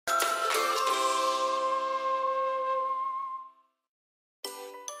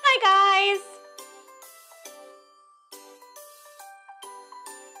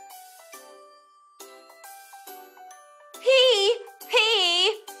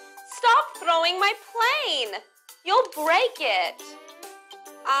throwing my plane. You'll break it.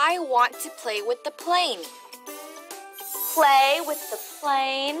 I want to play with the plane. Play with the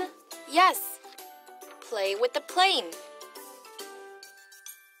plane? Yes, play with the plane.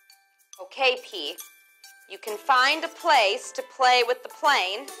 Okay, P. You can find a place to play with the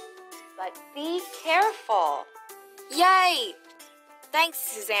plane, but be careful. Yay! Thanks,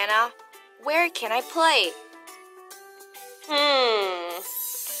 Susanna. Where can I play?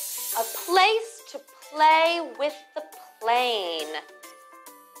 A place to play with the plane.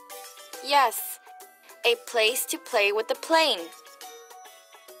 Yes, a place to play with the plane.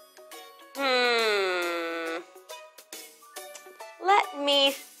 Let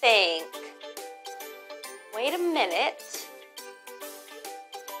me think. Wait a minute.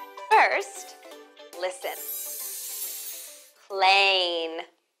 First, listen. Plane.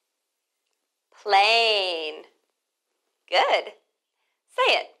 Plane. Good.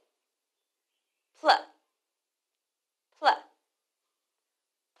 Say it. Pl. Pl.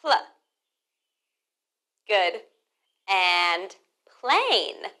 Pl. Good. And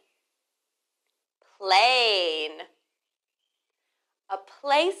plane. Plane. A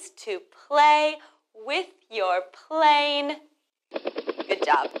place to play with your plane. Good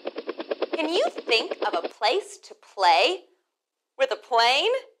job. Can you think of a place to play with a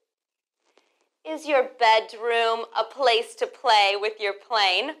plane? Is your bedroom a place to play with your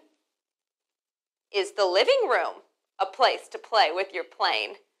plane? Is the living room a place to play with your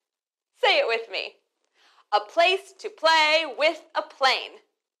plane? Say it with me. A place to play with a plane.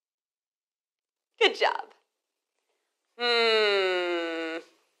 Good job.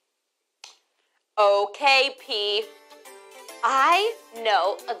 Okay, P. I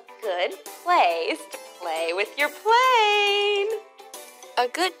know a good place to play with your plane. A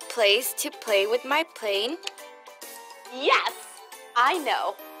good place to play with my plane? Yes, I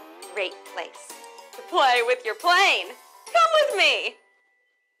know. Great place to play with your plane. Come with me.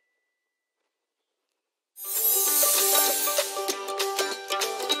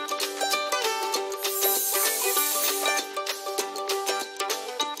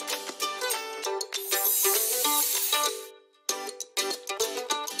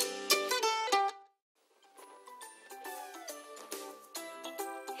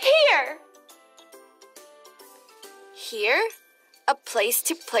 Here. Here? A place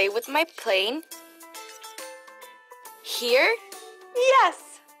to play with my plane? Here?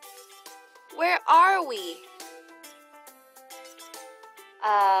 Yes. Where are we?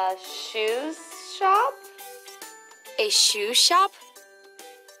 A shoes shop? A shoe shop?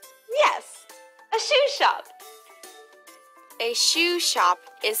 Yes, a shoe shop. A shoe shop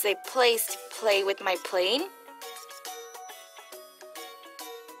is a place to play with my plane?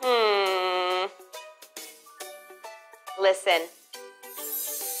 Listen.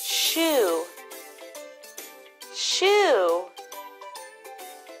 Shoe. Shoe.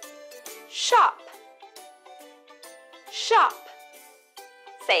 Shop. Shop.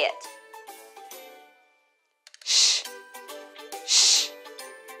 Say it. Shh. Shh.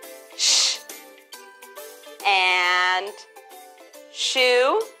 Shh. And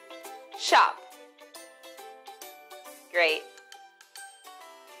shoe. Shop. Great.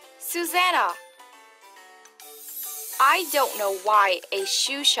 Susanna, I don't know why a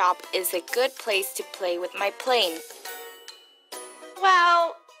shoe shop is a good place to play with my plane.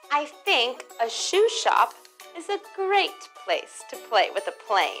 Well, I think a shoe shop is a great place to play with a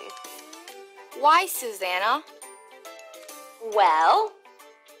plane. Why, Susanna? Well,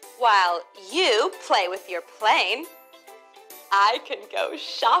 while you play with your plane, I can go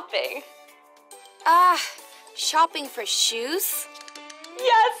shopping. Shopping for shoes?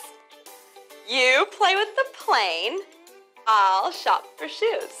 Yes! You play with the plane, I'll shop for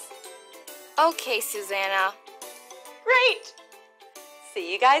shoes. Okay, Susanna. Great!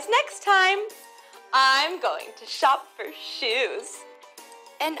 See you guys next time. I'm going to shop for shoes.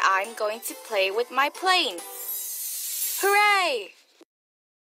 And I'm going to play with my plane.